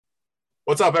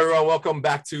What's up, everyone? Welcome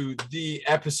back to the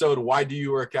episode, Why Do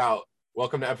You Work Out?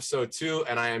 Welcome to episode 2,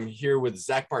 and I am here with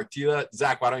Zach Partila.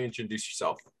 Zach, why don't you introduce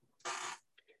yourself?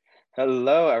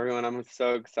 Hello, everyone. I'm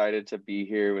so excited to be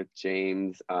here with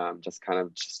James. Just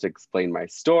to explain my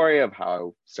story of how I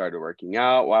started working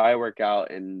out, why I work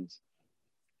out, and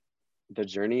the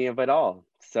journey of it all.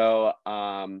 So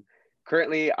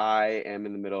currently I am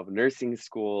in the middle of nursing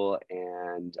school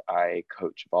and I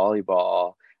coach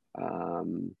volleyball.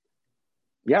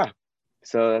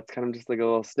 So that's kind of just like a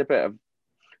little snippet of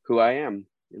who I am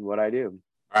and what I do.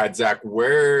 All right, Zach,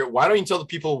 why don't you tell the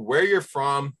people where you're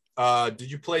from?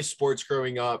 Did you play sports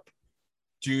growing up?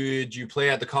 Did you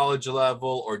play at the college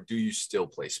level, or do you still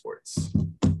play sports?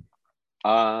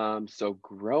 So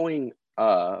growing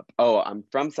up, I'm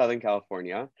from Southern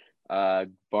California,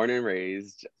 born and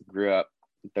raised, grew up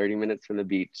 30 minutes from the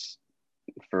beach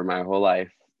for my whole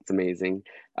life. It's amazing.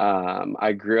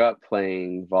 I grew up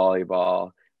playing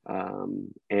volleyball,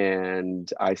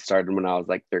 and I started when I was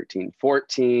like 13,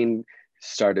 14,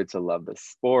 started to love the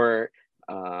sport,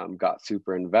 got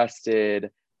super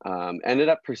invested, ended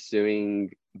up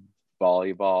pursuing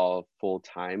volleyball full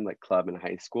time, like club in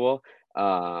high school.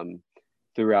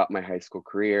 Throughout my high school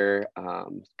career,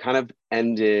 kind of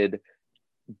ended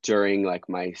during like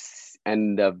my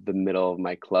end of the middle of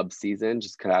my club season,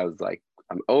 just because I was like,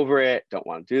 I'm over it, don't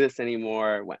want to do this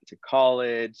anymore. Went to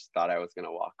college, thought I was going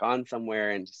to walk on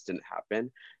somewhere, and just didn't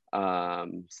happen.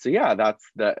 So yeah, that's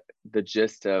the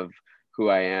gist of who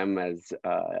I am as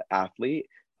an athlete.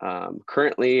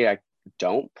 Currently, I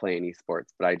don't play any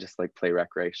sports, but I just like play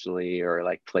recreationally or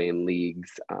like play in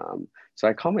leagues. So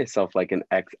I call myself like an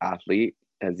ex-athlete,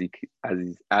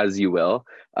 as you will.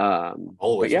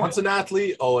 Always. Once an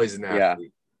athlete, always an athlete. Yeah.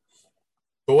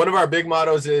 But one of our big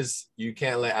mottos is you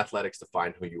can't let athletics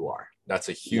define who you are. That's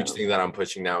a huge thing that I'm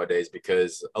pushing nowadays,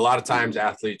 because a lot of times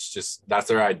athletes that's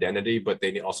their identity, but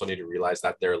they also need to realize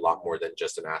that they're a lot more than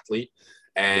just an athlete.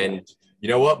 And you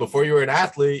know what? Before you were an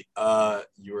athlete,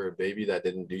 you were a baby that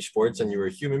didn't do sports, and you were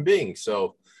a human being.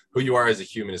 So who you are as a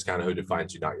human is kind of who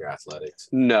defines you, not your athletics.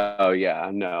 No.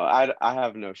 I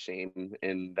have no shame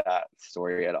in that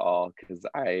story at all, because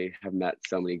I have met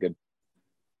so many good.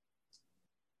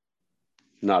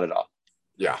 Not at all.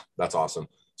 Yeah, that's awesome.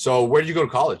 So where did you go to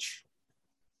college?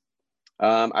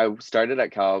 I started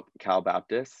at Cal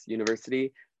Baptist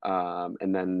University,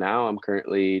 and then now I'm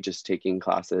currently just taking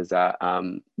classes at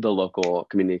the local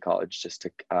community college just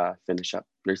to finish up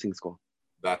nursing school.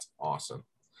 That's awesome.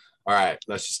 All right,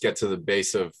 let's just get to the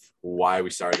base of why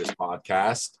we started this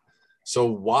podcast. So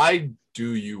why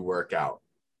do you work out?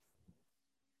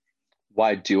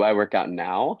 Why do I work out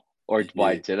now, or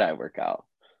why did I work out?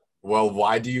 Well,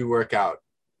 why do you work out?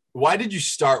 Why did you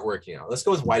start working out? Let's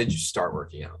go with why did you start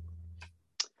working out?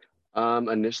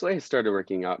 Initially, I started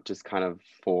working out just kind of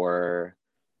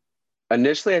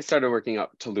Initially, I started working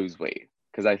out to lose weight,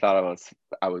 because I thought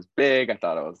I was big. I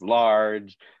thought I was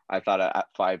large. I thought at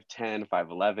 5'10",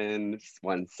 5'11",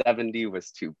 170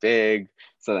 was too big.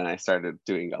 So then I started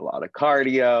doing a lot of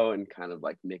cardio and kind of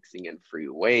like mixing in free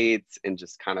weights and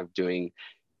just kind of doing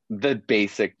the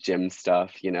basic gym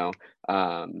stuff, you know.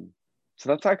 So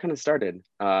that's how I kind of started.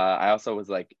 I also was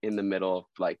like in the middle of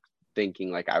like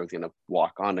thinking like I was going to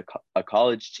walk on a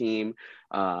college team.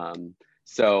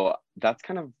 So that's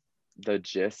kind of the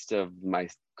gist of my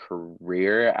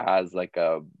career as like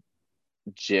a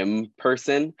gym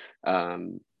person.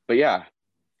 But yeah.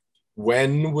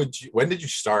 When did you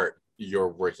start your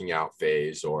working out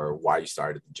phase, or why you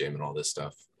started the gym and all this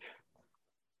stuff?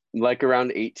 Like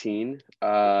around 18.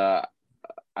 I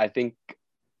think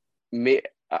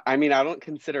I don't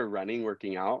consider running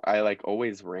working out. I like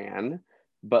always ran,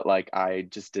 but like I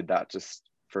just did that just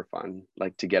for fun,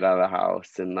 like to get out of the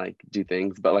house and like do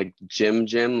things. But like gym,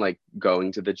 like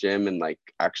going to the gym and like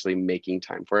actually making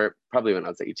time for it, probably when I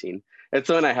was 18. It's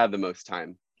when I had the most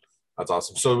time. That's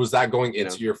awesome. So was that going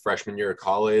into your freshman year of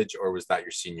college, or was that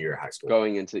your senior year of high school?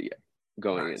 Going into.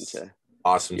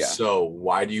 Awesome. Yeah. So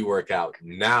why do you work out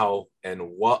now, and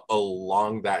what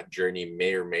along that journey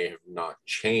may or may have not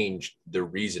changed the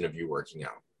reason of you working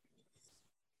out?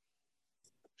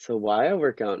 So why I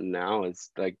work out now is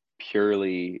like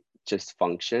purely just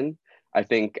function. I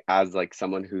think as like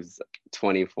someone who's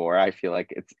 24, I feel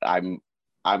like I'm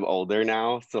older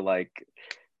now. So like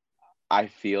I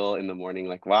feel in the morning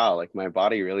like, wow, like my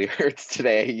body really hurts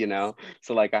today, you know?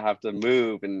 So like I have to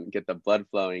move and get the blood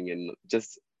flowing, and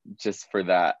just for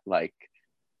that, like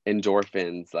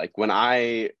endorphins. Like when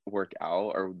I work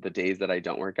out, or the days that I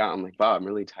don't work out, I'm like, wow, I'm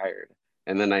really tired.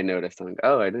 And then I notice, I'm like,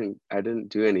 oh, I didn't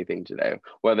do anything today.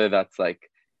 Whether that's like,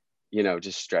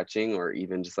 just stretching or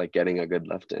even just like getting a good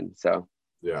lift in. So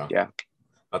Yeah.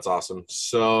 That's awesome.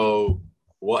 So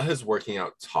what has working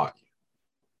out taught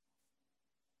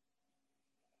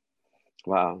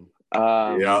Wow.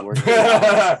 you? Yeah. Working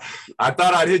out. I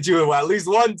thought I'd hit you with at least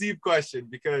one deep question,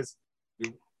 because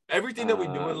everything that we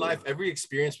do in life, every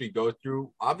experience we go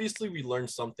through, obviously we learn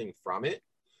something from it.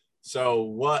 So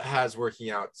what has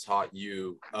working out taught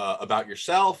you about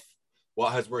yourself?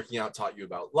 What has working out taught you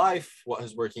about life? What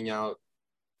has working out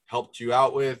helped you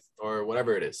out with, or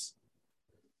whatever it is?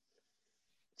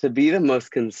 To be the most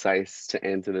concise to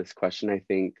answer this question, I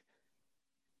think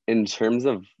in terms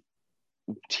of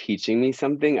teaching me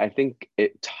something, I think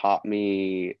it taught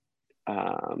me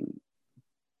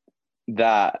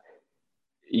that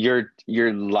your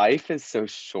life is so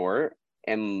short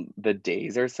and the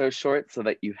days are so short, so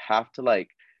that you have to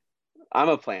like, I'm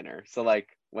a planner, so like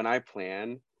when I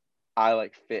plan, I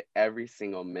like fit every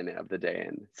single minute of the day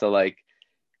in. So like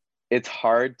it's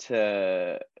hard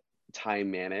to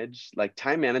time manage. Like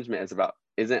time management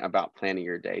isn't about planning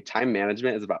your day. Time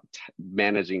management is about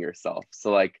managing yourself.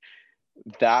 So like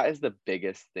that is the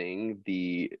biggest thing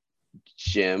the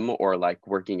gym or like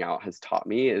working out has taught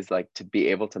me, is like to be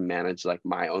able to manage like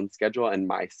my own schedule and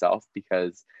myself,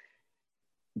 because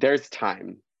there's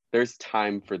time there's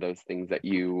time for those things that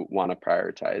you want to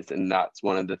prioritize, and that's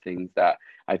one of the things that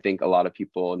I think a lot of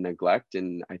people neglect.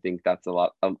 And I think that's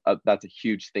that's a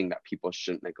huge thing that people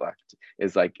shouldn't neglect,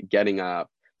 is like getting up,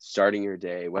 starting your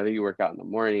day, whether you work out in the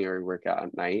morning or you work out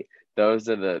at night. Those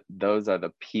are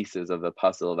the pieces of the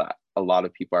puzzle that a lot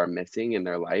of people are missing in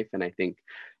their life. And I think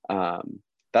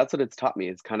that's what it's taught me.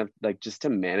 It's kind of like just to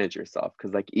manage yourself,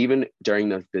 because like even during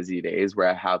those busy days where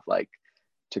I have like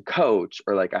to coach,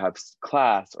 or like I have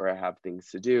class, or I have things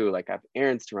to do, like I have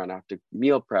errands to run, I have to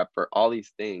meal prep, or all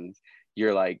these things,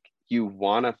 you're like, you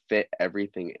want to fit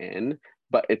everything in,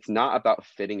 but it's not about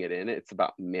fitting it in, it's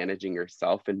about managing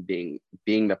yourself and being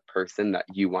the person that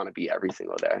you want to be every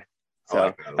single day. I So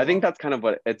like that a I think lot. that's kind of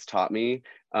what it's taught me.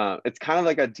 It's kind of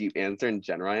like a deep answer and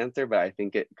general answer, but I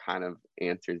think it kind of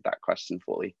answers that question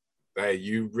fully. Hey,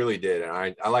 you really did.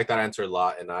 And I like that answer a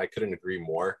lot. And I couldn't agree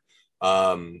more.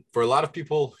 For a lot of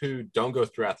people who don't go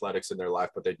through athletics in their life,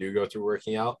 but they do go through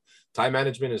working out, time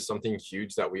management is something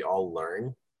huge that we all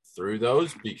learn through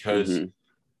those, because Mm-hmm.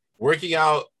 working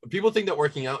out, people think that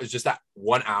working out is just that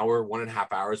 1 hour, 1.5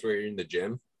 hours where you're in the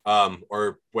gym.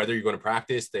 Or whether you're going to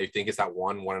practice, they think it's that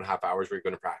 1.5 hours where you're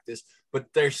going to practice. But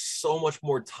there's so much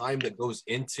more time that goes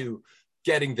into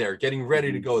getting there, getting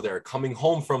ready to Mm-hmm. go there, coming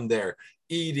home from there,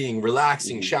 eating,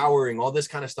 relaxing, Mm-hmm. showering, all this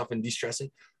kind of stuff, and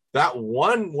de-stressing. That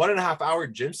 1.5 hour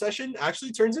gym session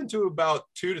actually turns into about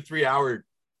 2 to 3 hour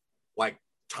like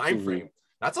time Mm-hmm. frame.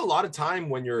 That's a lot of time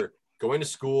when you're going to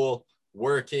school,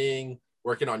 working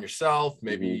on yourself, Mm-hmm.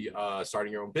 maybe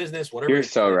starting your own business, whatever You're it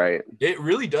so is. right. It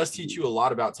really does teach you a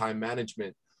lot about time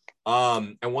management.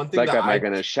 And one It's thing like, that am I I,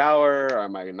 gonna shower or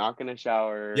am I not gonna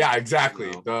shower? yeah, You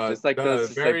exactly. know, The just like the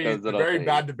very those the little very things.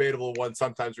 bad debatable one.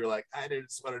 Sometimes you're like, I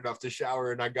didn't sweat enough to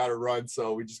shower and I got to run,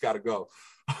 so we just got to go.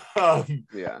 um,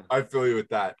 Yeah. I feel you with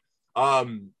that.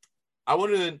 Um, I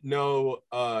want to know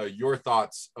your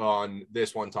thoughts on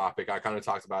this one topic. I kind of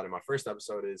talked about in my first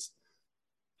episode, is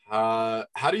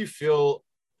how do you feel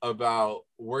about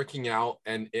working out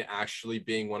and it actually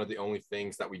being one of the only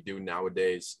things that we do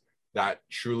nowadays that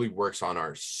truly works on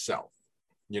ourselves?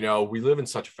 You know, we live in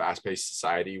such a fast-paced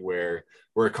society where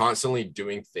we're constantly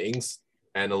doing things,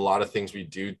 and a lot of things we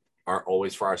do aren't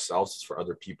always for ourselves, it's for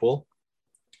other people.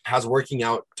 Has working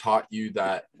out taught you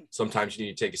that sometimes you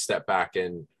need to take a step back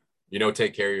and,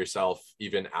 take care of yourself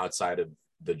even outside of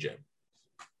the gym?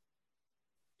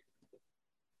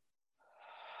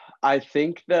 I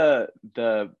think the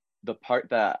part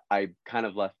that I kind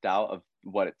of left out of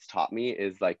what it's taught me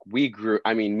is like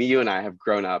I mean, me, you and I have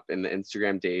grown up in the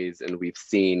Instagram days, and we've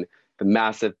seen the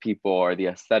massive people or the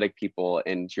aesthetic people,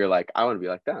 and you're like, I want to be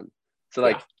like them. So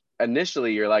Yeah. like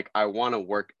initially you're like, I want to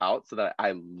work out so that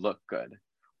I look good.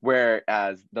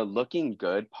 Whereas the looking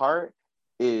good part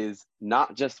is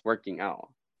not just working out.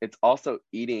 It's also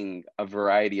eating a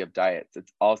variety of diets.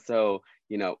 It's also,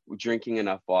 drinking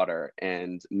enough water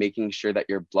and making sure that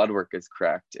your blood work is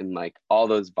correct, and like all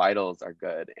those vitals are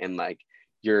good, and like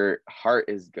your heart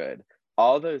is good.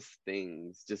 All those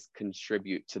things just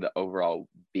contribute to the overall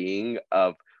being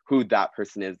of who that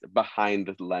person is behind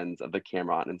the lens of the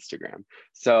camera on Instagram.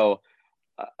 So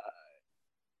uh,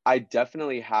 I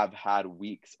definitely have had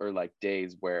weeks or like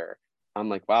days where I'm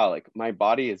like, wow, like my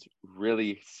body is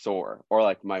really sore, or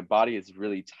like my body is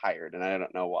really tired and I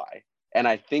don't know why. And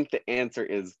I think the answer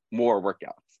is more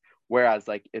workouts. Whereas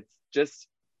like it's just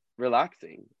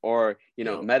relaxing, or,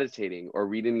 Yep. meditating or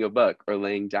reading a book or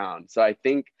laying down. So I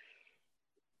think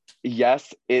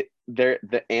yes,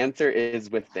 the answer is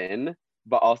within,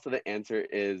 but also the answer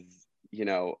is, you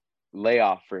know, lay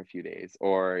off for a few days,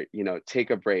 or, you know, take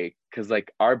a break, because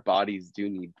like our bodies do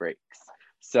need breaks.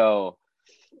 So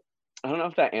I don't know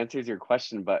if that answers your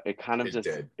question, but it kind of It just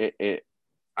did. it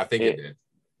I think it did.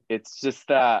 it's just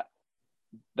that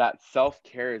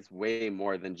self-care is way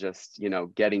more than just, you know,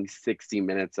 getting 60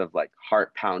 minutes of like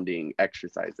heart pounding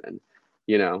exercise in,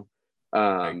 you know.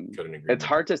 I couldn't agree It's more.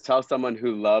 hard to tell someone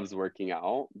who loves working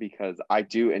out, because I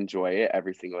do enjoy it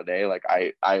every single day. Like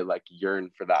I like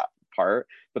yearn for that part,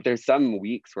 but there's some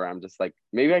weeks where I'm just like,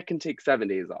 maybe I can take 7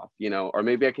 days off, you know, or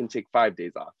maybe I can take 5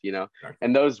 days off, you know. Exactly.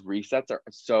 And those resets are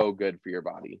so good for your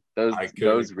body. I couldn't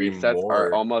Those agree resets are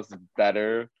more. almost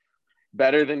better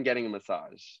than getting a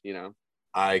massage, you know.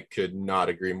 I could not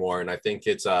agree more. And I think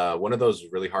it's one of those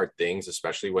really hard things,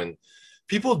 especially when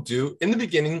people do in the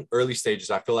beginning, early stages.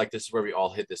 I feel like this is where we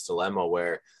all hit this dilemma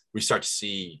where we start to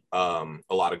see a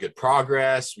lot of good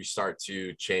progress. We start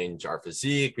to change our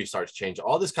physique. We start to change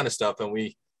all this kind of stuff. And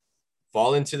we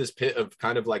fall into this pit of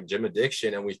kind of like gym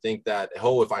addiction. And we think that,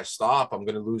 oh, if I stop, I'm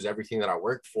going to lose everything that I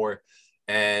worked for.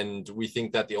 And we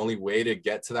think that the only way to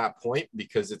get to that point,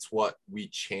 because it's what we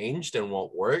changed and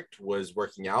what worked, was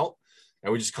working out.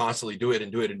 And we just constantly do it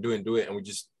and do it and do it and do it. And we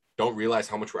just don't realize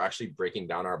how much we're actually breaking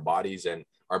down our bodies, and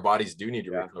our bodies do need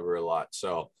to recover a lot.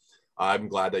 So I'm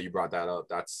glad that you brought that up.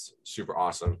 That's super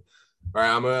awesome.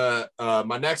 All right,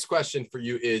 my next question for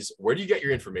you is, where do you get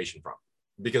your information from?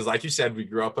 Because like you said, we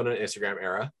grew up in an Instagram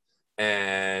era,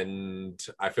 and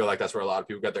I feel like that's where a lot of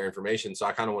people get their information. So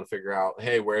I kind of want to figure out,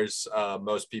 hey, where's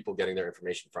most people getting their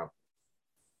information from?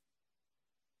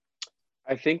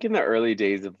 I think in the early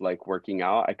days of like working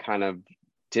out, I kind of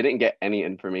didn't get any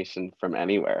information from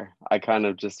anywhere. I kind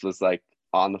of just was like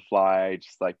on the fly,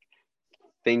 just like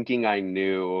thinking I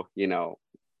knew, you know,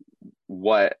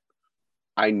 what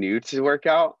I knew to work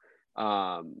out.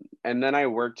 And then I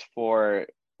worked for,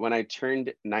 when I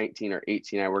turned 19 or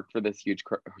 18, I worked for this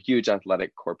huge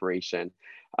athletic corporation.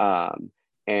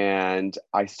 And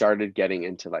I started getting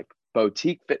into like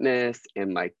boutique fitness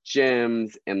and like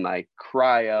gyms and like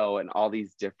cryo and all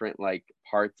these different like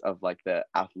parts of like the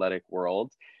athletic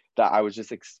world, that I was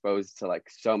just exposed to like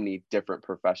so many different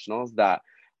professionals, that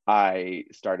I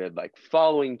started like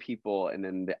following people, and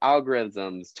then the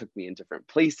algorithms took me in different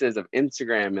places of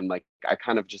Instagram, and like I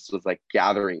kind of just was like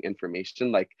gathering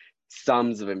information, like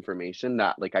sums of information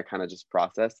that like I kind of just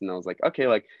processed, and I was like, okay,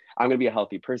 like I'm gonna be a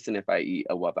healthy person if I eat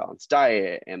a well-balanced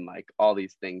diet and like all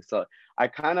these things. So I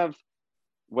kind of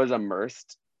was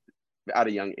immersed at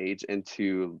a young age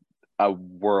into a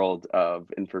world of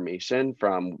information,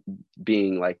 from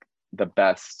being like the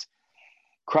best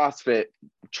CrossFit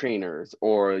trainers,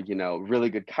 or, you know,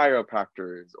 really good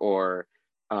chiropractors, or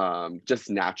just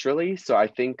naturally. So I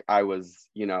think I was,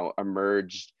 you know,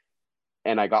 emerged,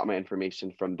 and I got my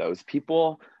information from those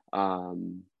people.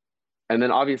 And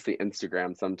then obviously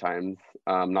Instagram sometimes,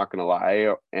 I'm not gonna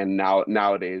lie. And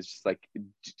nowadays, just like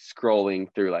scrolling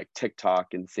through like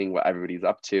TikTok and seeing what everybody's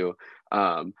up to.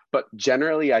 But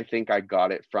generally, I think I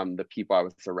got it from the people I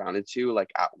was surrounded to,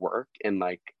 like at work, and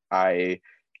like I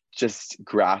just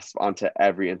grasp onto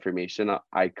every information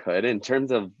I could in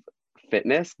terms of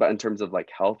fitness, but in terms of like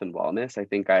health and wellness, I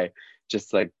think I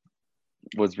just like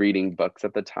was reading books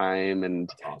at the time, and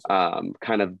Awesome.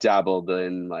 kind of dabbled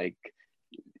in like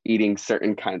eating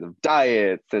certain kinds of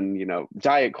diets, and, you know,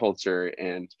 diet culture,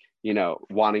 and, you know,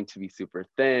 wanting to be super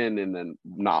thin and then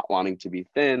not wanting to be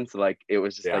thin. So like it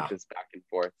was just like this back and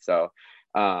forth. So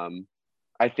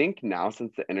I think now,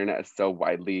 since the internet is so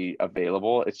widely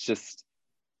available, it's just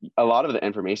a lot of the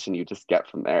information you just get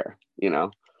from there, you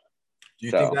know. Do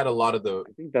you think So that a lot of the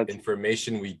I think that's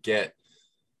information we get,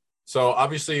 so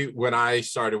obviously when I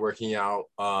started working out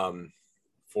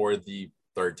for the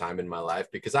third time in my life,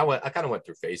 because I kind of went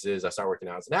through phases. I started working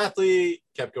out as an athlete,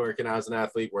 kept working out as an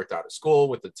athlete, worked out at school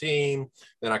with the team.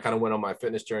 Then I kind of went on my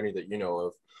fitness journey that you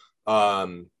know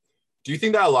of. Do you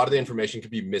think that a lot of the information could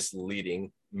be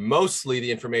misleading? Mostly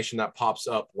the information that pops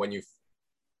up when you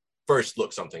first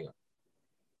look something up.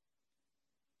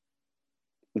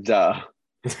 duh.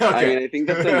 I mean, Okay. I think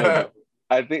that's a no.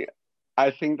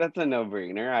 I think that's a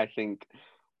no-brainer. I think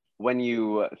when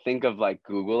you think of like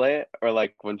Google it, or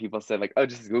like when people say like, oh,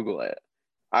 just Google it.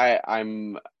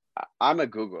 I'm a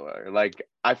Googler. Like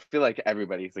I feel like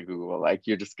everybody's a Google. Like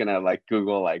you're just gonna like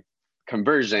Google like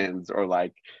conversions, or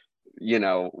like, you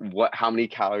know, what, how many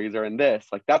calories are in this.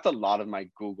 Like that's a lot of my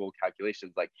Google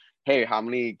calculations. Like, hey, how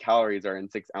many calories are in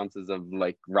 6 ounces of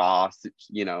like raw,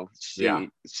 you know, Yeah.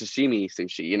 sashimi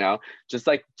sushi, you know, just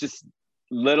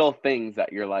little things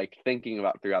that you're like thinking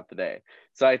about throughout the day.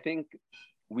 So I think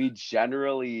we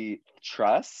generally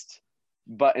trust,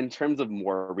 but in terms of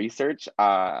more research,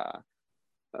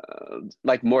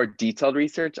 like more detailed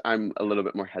research, I'm a little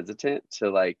bit more hesitant to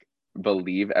like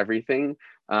believe everything.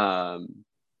 And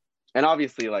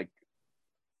obviously, like,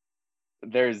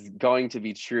 there's going to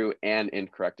be true and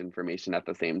incorrect information at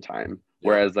the same time.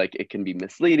 Whereas like it can be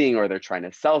misleading, or they're trying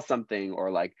to sell something,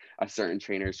 or like a certain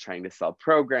trainer is trying to sell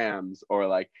programs, or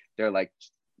like they're like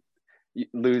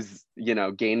lose,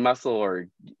 gain muscle or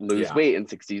lose weight in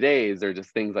 60 days, or just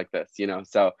things like this,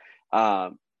 So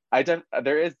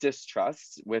there is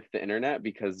distrust with the internet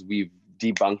because we've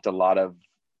debunked a lot of,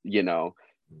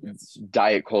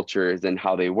 diet cultures and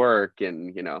how they work,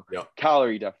 and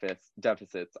calorie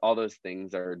deficits. All those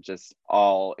things are just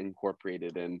all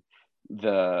incorporated in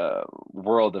the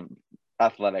world of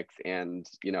athletics and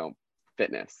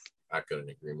fitness. I couldn't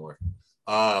agree more.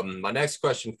 My next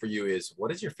question for you is,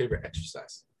 what is your favorite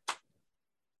exercise?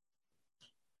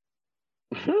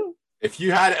 If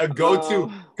you had a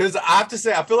go-to, because I have to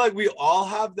say, I feel like we all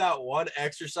have that one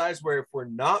exercise where if we're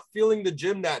not feeling the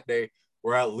gym that day,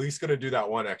 we're at least going to do that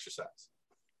one exercise.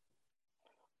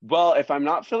 Well, if I'm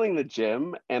not feeling the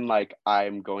gym and like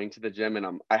I'm going to the gym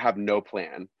and I have no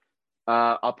plan,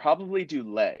 I'll probably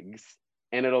do legs,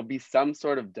 and it'll be some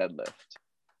sort of deadlift.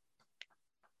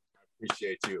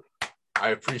 I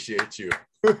appreciate you.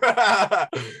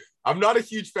 I'm not a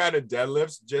huge fan of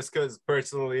deadlifts just because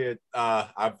personally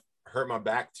I've hurt my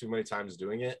back too many times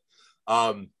doing it.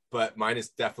 But mine is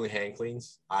definitely hang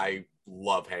cleans. I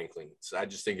love hang cleans. I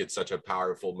just think it's such a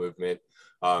powerful movement.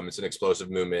 It's an explosive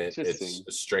movement. It's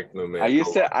a strength movement. I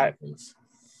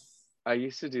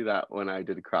used to do that when I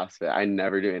did CrossFit. I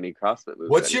never do any CrossFit movement.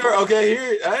 What's your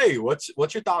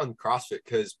thought on CrossFit?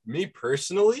 Because me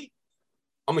personally,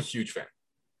 I'm a huge fan.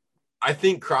 I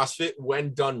think CrossFit,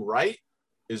 when done right,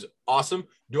 is awesome.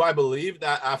 Do I believe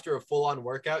that after a full-on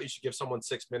workout, you should give someone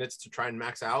 6 minutes to try and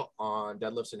max out on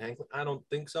deadlifts and hang cleans? I don't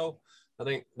think so. I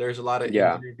think there's a lot of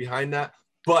injury behind that.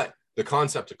 But the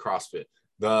concept of CrossFit,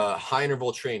 the high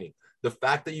interval training, the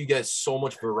fact that you get so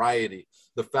much variety,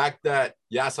 the fact that,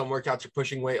 some workouts are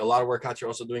pushing weight, a lot of workouts you're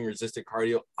also doing resistant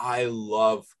cardio. I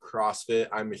love CrossFit.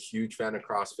 I'm a huge fan of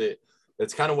CrossFit.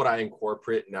 That's kind of what I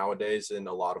incorporate nowadays in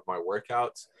a lot of my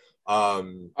workouts.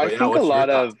 I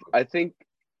think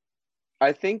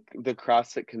the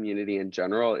CrossFit community in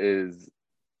general is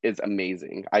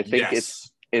amazing. I think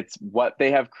it's what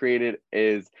they have created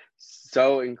is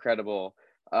so incredible.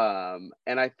 And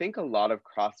I think a lot of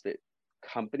CrossFit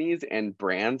companies and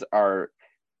brands are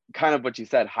kind of what you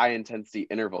said, high intensity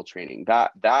interval training.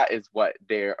 That is what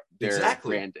their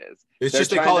brand is. It's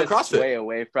just they call it CrossFit. Way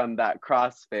away from that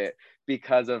CrossFit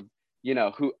because of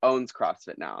who owns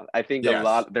CrossFit now. I think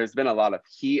there's been a lot of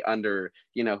heat under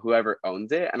whoever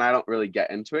owns it, and I don't really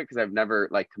get into it because I've never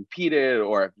like competed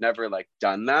or I've never like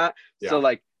done that. So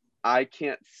like I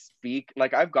can't speak,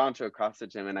 like I've gone to a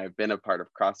CrossFit gym and I've been a part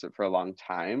of CrossFit for a long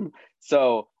time.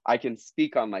 So I can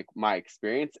speak on like my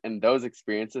experience, and those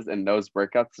experiences and those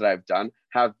workouts that I've done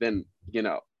have been,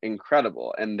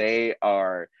 incredible. And they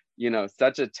are,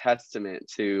 such a testament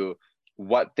to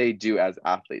what they do as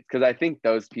athletes. Because I think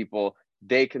those people,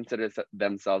 they consider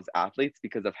themselves athletes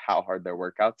because of how hard their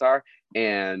workouts are.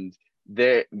 And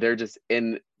they're just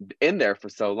in there for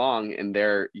so long, and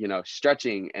they're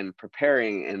stretching and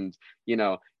preparing and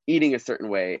eating a certain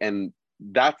way, and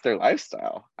that's their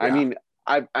lifestyle. I mean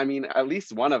at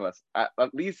least one of us,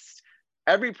 at least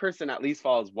every person at least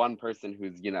follows one person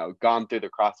who's gone through the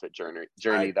CrossFit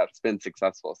journey that's been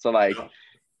successful. So like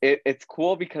it's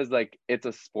cool because like it's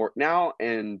a sport now,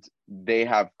 and they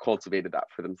have cultivated that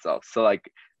for themselves. So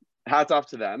like hats off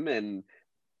to them. And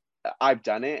I've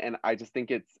done it, and I just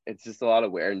think it's just a lot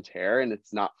of wear and tear, and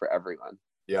it's not for everyone.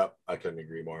 Yep, I couldn't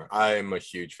agree more. I am a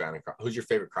huge fan of who's your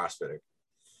favorite CrossFitter?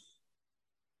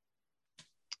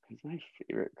 Who's my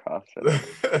favorite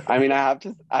CrossFitter? I mean, I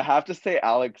have to say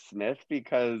Alex Smith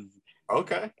because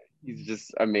he's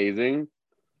just amazing.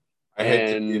 I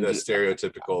hate to be the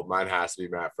stereotypical. Mine has to be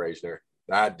Matt Frazier.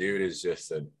 That dude is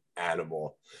just an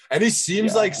animal, and he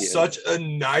seems like such a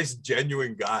nice,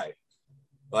 genuine guy.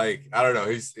 Like, I don't know.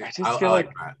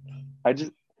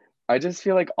 I just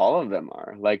feel like all of them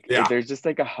are like, there's just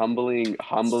like a humbling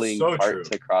so part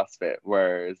to CrossFit.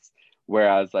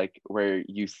 Whereas like where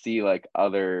you see like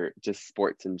other just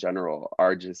sports in general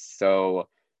are just so,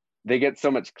 they get so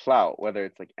much clout, whether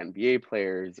it's like NBA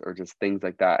players or just things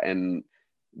like that. And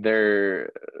there's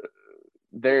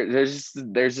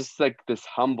just like this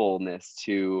humbleness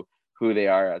to who they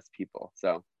are as people.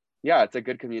 So yeah, it's a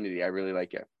good community. I really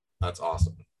like it. That's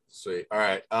awesome. Sweet. All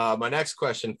right. My next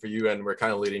question for you, and we're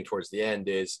kind of leading towards the end,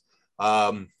 is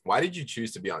Why did you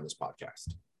choose to be on this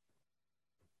podcast?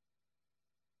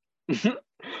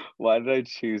 Why did I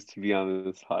choose to be on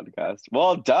this podcast?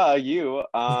 Well, duh, you.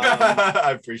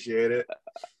 I appreciate it.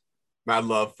 Mad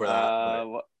love for that.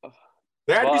 Well,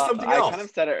 There had to be something else. I kind of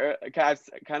said it.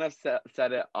 I've kind of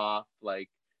set it off like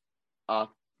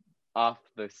off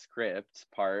the script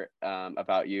part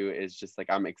about you is just like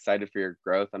I'm excited for your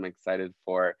growth. I'm excited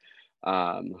for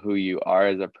who you are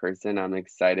as a person. I'm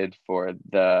excited for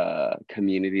the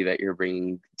community that you're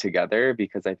bringing together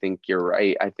because I think you're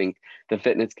right. I think the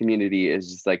fitness community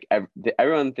is just like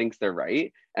everyone thinks they're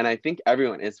right, and I think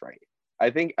everyone is right. I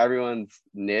think everyone's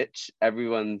niche,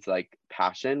 everyone's like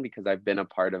passion, because I've been a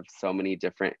part of so many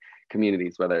different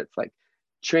communities, whether it's like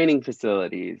training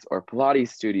facilities or Pilates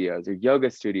studios or yoga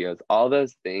studios, all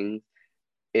those things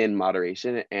in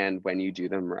moderation and when you do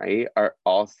them right are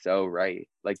all so right.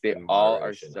 Like they all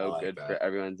are so good for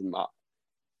everyone's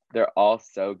they're all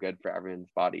so good for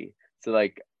everyone's body. So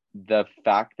like the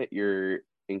fact that you're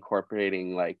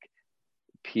incorporating like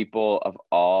people of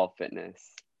all fitness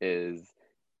is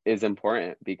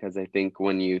important, because I think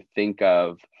when you think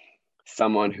of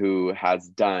someone who has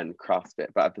done CrossFit,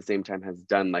 but at the same time has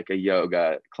done like a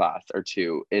yoga class or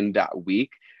two in that week,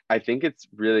 I think it's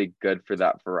really good for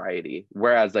that variety.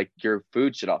 Whereas like your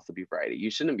food should also be variety.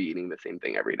 You shouldn't be eating the same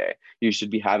thing every day. You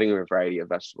should be having a variety of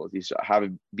vegetables. You should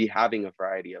be having a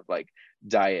variety of like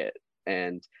diet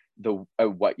and the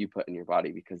what you put in your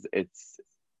body, because it's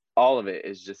all of it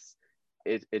is just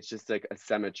it's just like a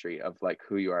symmetry of like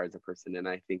who you are as a person. And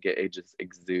I think it just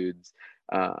exudes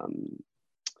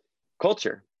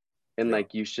culture, and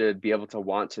like you should be able to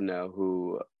want to know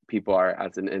who people are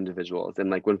as an individuals. And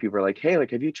like when people are like, hey,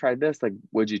 like have you tried this, like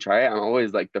would you try it, I'm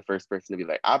always like the first person to be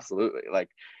like absolutely. Like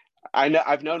I know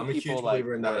I've known people like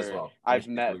in that as well. I've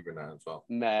met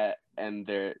and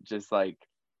they're just like,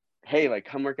 hey, like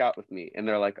come work out with me, and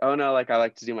they're like, oh no, like I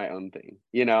like to do my own thing,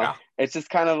 you know. It's just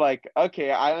kind of like,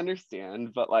 okay, I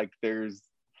understand, but like there's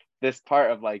this part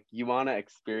of like you want to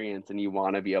experience and you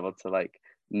want to be able to like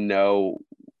know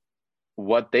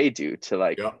what they do to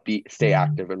like stay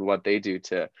active and what they do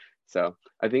to. So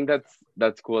I think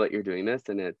that's cool that you're doing this,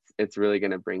 and it's really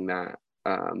going to bring that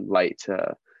light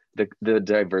to the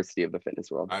diversity of the fitness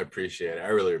world. I appreciate it. I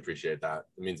really appreciate that.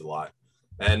 It means a lot.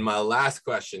 And my last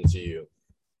question to you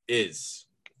is,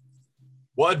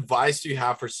 what advice do you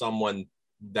have for someone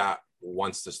that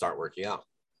wants to start working out?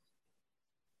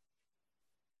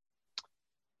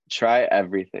 Try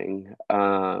everything.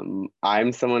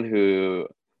 I'm someone who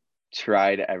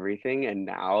tried everything, and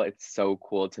now it's so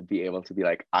cool to be able to be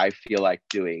like, I feel like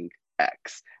doing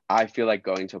X. I feel like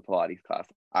going to a Pilates class.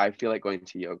 I feel like going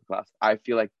to yoga class. I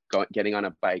feel like getting on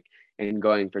a bike and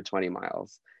going for 20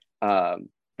 miles.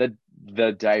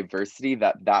 The diversity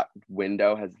that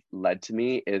window has led to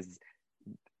me is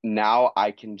now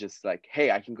I can just like,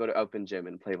 hey, I can go to open gym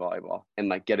and play volleyball and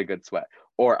like get a good sweat,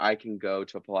 or I can go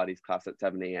to a Pilates class at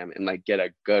 7 a.m. and like get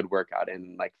a good workout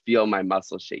and like feel my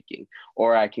muscles shaking,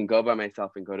 or I can go by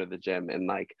myself and go to the gym and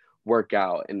like work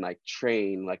out and like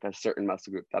train like a certain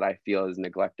muscle group that I feel is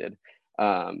neglected.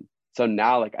 So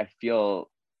now like I feel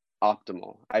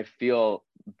optimal. I feel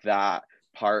that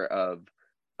part of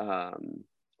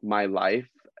my life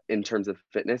in terms of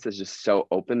fitness is just so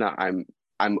open that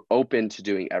I'm open to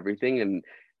doing everything, and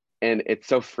it's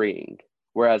so freeing.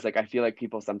 Whereas like I feel like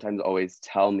people sometimes always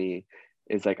tell me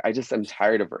is like, I just am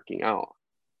tired of working out.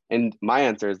 And my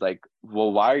answer is like,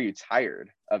 well, why are you tired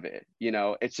of it? You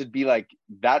know, it should be like,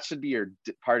 that should be your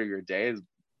part of your day is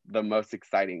the most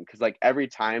exciting. Cause like every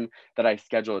time that I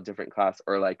schedule a different class,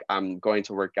 or like I'm going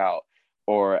to work out,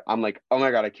 or I'm like, oh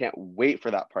my God, I can't wait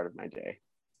for that part of my day.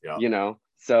 You know?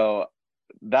 So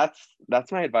that's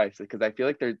my advice, because I feel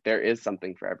like there is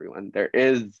something for everyone. There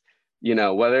is, you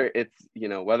know, whether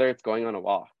it's going on a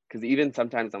walk, because even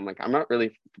sometimes I'm like, I'm not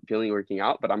really feeling working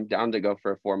out, but I'm down to go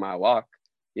for a 4-mile walk,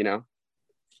 you know,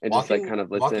 and walking, just like kind of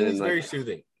listen. Walking is and very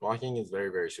soothing. Walking is very,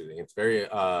 very soothing. It's very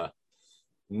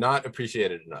not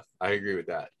appreciated enough. I agree with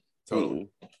that. Totally.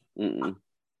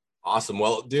 Awesome.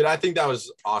 Well, dude, I think that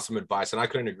was awesome advice, and I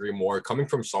couldn't agree more. Coming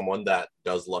from someone that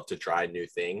does love to try new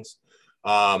things,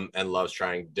 and loves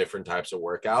trying different types of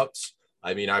workouts.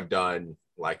 I mean, I've done,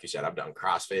 like you said, I've done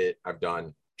CrossFit. I've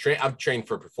trained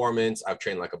for performance. I've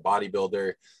trained like a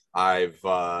bodybuilder. I've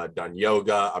done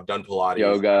yoga. I've done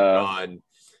Pilates.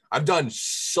 I've done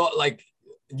so, like,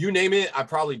 you name it, I've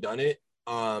probably done it.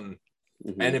 And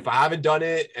if I haven't done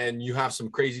it and you have some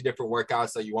crazy different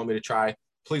workouts that you want me to try,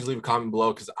 please leave a comment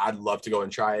below, because I'd love to go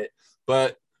and try it.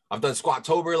 But I've done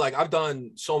Squattober. Like, I've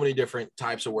done so many different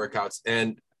types of workouts,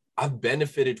 and I've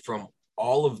benefited from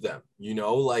all of them, you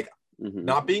know, like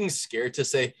not being scared to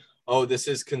say, oh, this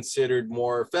is considered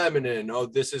more feminine. Oh,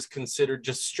 this is considered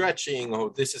just stretching.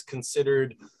 Oh, this is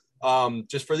considered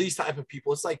just for these type of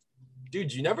people. It's like,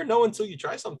 dude, you never know until you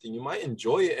try something. You might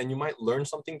enjoy it and you might learn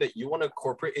something that you want to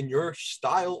incorporate in your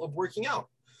style of working out.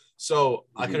 So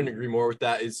I couldn't agree more with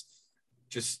that. Is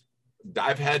just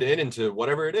dive head into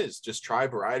whatever it is. Just try a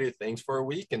variety of things for a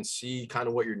week and see kind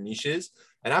of what your niche is.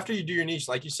 And after you do your niche,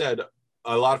 like you said,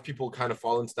 a lot of people kind of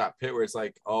fall into that pit where it's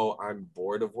like, oh, I'm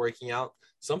bored of working out.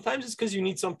 Sometimes it's because you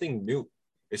need something new.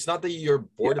 It's not that you're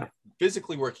bored of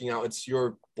physically working out. It's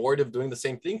you're bored of doing the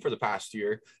same thing for the past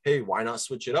year. Hey, why not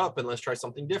switch it up and let's try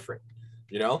something different,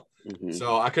 you know?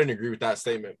 So I couldn't agree with that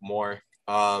statement more.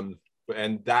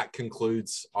 And that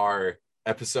concludes our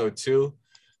episode 2.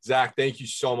 Zach, thank you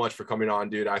so much for coming on,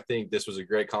 dude. I think this was a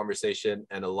great conversation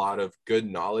and a lot of good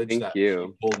knowledge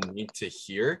people need to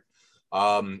hear.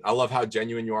 I love how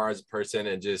genuine you are as a person,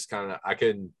 and just kind of, I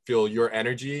can feel your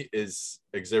energy is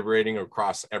exhilarating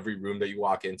across every room that you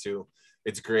walk into.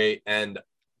 It's great. And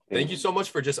thank you so much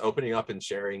for just opening up and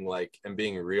sharing, like, and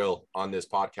being real on this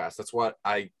podcast. That's what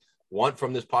I want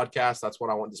from this podcast. That's what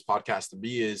I want this podcast to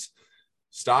be, is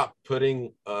stop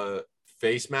putting a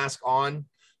face mask on.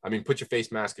 I mean, put your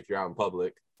face mask if you're out in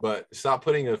public, but stop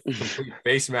putting a complete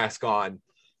face mask on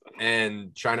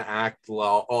and trying to act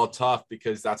all tough,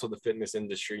 because that's what the fitness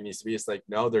industry needs to be. It's like,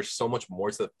 no, there's so much more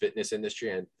to the fitness industry.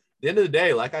 And at the end of the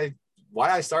day,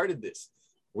 why I started this,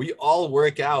 we all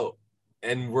work out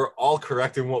and we're all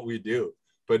correct in what we do,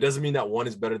 but it doesn't mean that one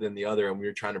is better than the other. And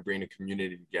we're trying to bring a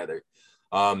community together.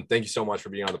 Thank you so much for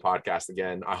being on the podcast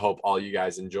again. I hope all you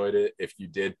guys enjoyed it. If you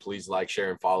did, please like,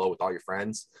 share, and follow with all your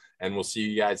friends. And we'll see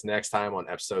you guys next time on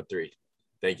episode 3.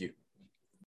 Thank you.